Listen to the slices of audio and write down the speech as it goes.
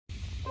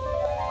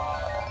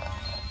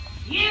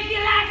If you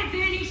like it,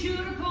 then you should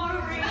have put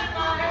a ring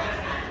on it.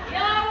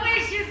 Your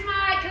wish is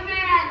my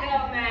command,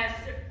 oh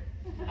master.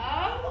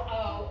 Oh.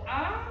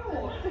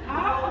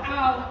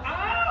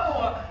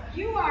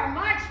 You are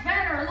much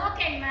better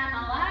looking than the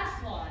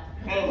last one.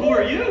 Well, who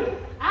are you?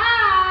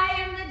 I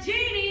am the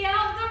Genie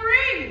of the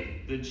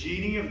Ring. The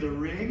Genie of the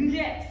Ring?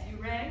 Yes, you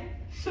rang?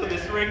 So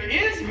this ring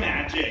is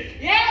magic.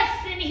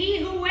 Yes, and he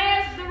who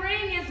wears the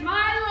ring is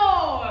my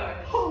lord.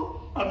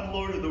 Oh, I'm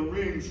Lord of the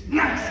Rings.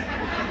 Nice.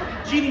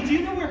 Genie, do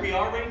you know where we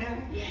are right now?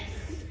 Yes,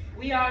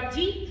 we are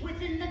deep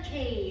within the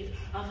cave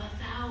of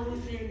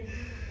 1,000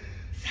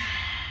 sighs.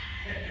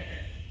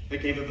 The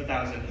Cave of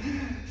 1,000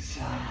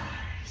 Sighs.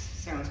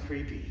 Sounds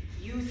creepy.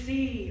 You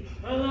see,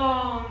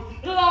 long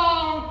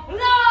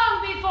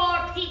before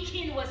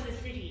Pekin was a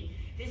city,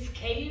 this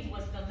cave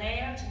was the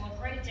lair to a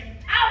great and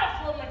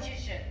powerful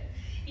magician.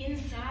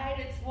 Inside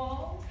its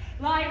walls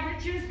lie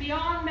riches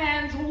beyond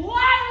man's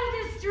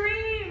wildest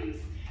dreams.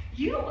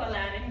 You,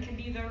 Aladdin, can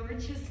be the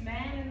richest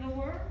man in the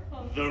world.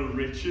 The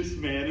richest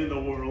man in the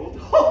world?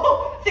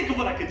 Think of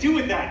what I could do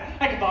with that.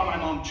 I could buy my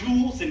mom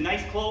jewels and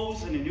nice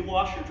clothes and a new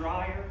washer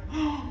dryer.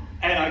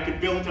 And I could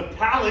build a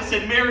palace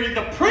and marry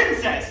the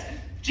princess.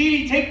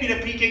 Genie, take me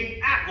to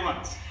Peking at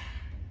once.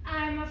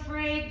 I'm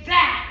afraid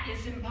that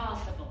is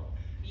impossible.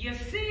 You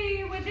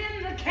see,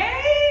 within the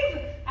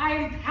cave, I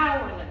am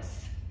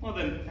powerless. Well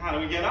then, how do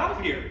we get out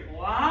of here?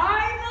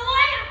 Why,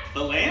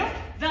 the lamp! The lamp?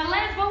 The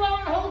lamp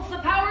alone holds the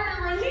power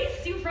to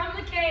release you from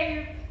the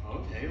cave.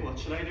 Okay, what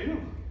should I do?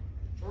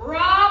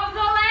 Rob the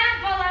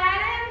lamp,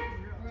 Aladdin!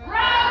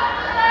 Rob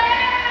the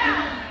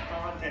lamp!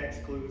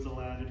 Context clues,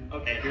 Aladdin.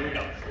 Okay, here we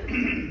go.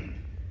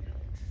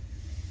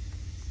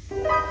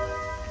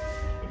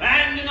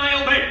 Command and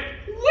I obey.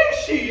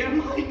 Wishy,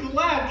 am I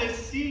glad to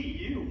see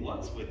you.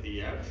 What's with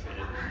the outfit?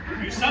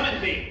 You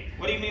summoned me.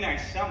 What do you mean I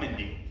summoned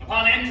you?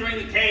 Upon entering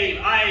the cave,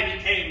 I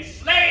became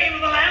slave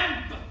of the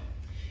lamp.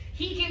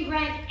 He can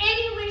grant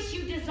any wish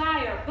you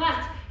desire,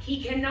 but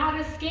he cannot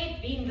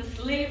escape being the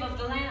slave of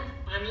the lamp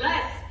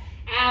unless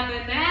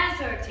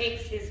Ebenezer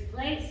takes his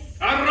place.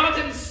 A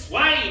rotten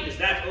swine is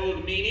that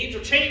old meanie to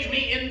change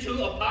me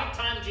into a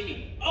part-time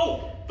genie.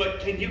 Oh,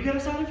 but can you get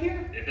us out of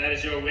here? If that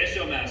is your wish,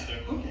 O master.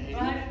 Okay.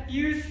 But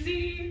you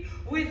see,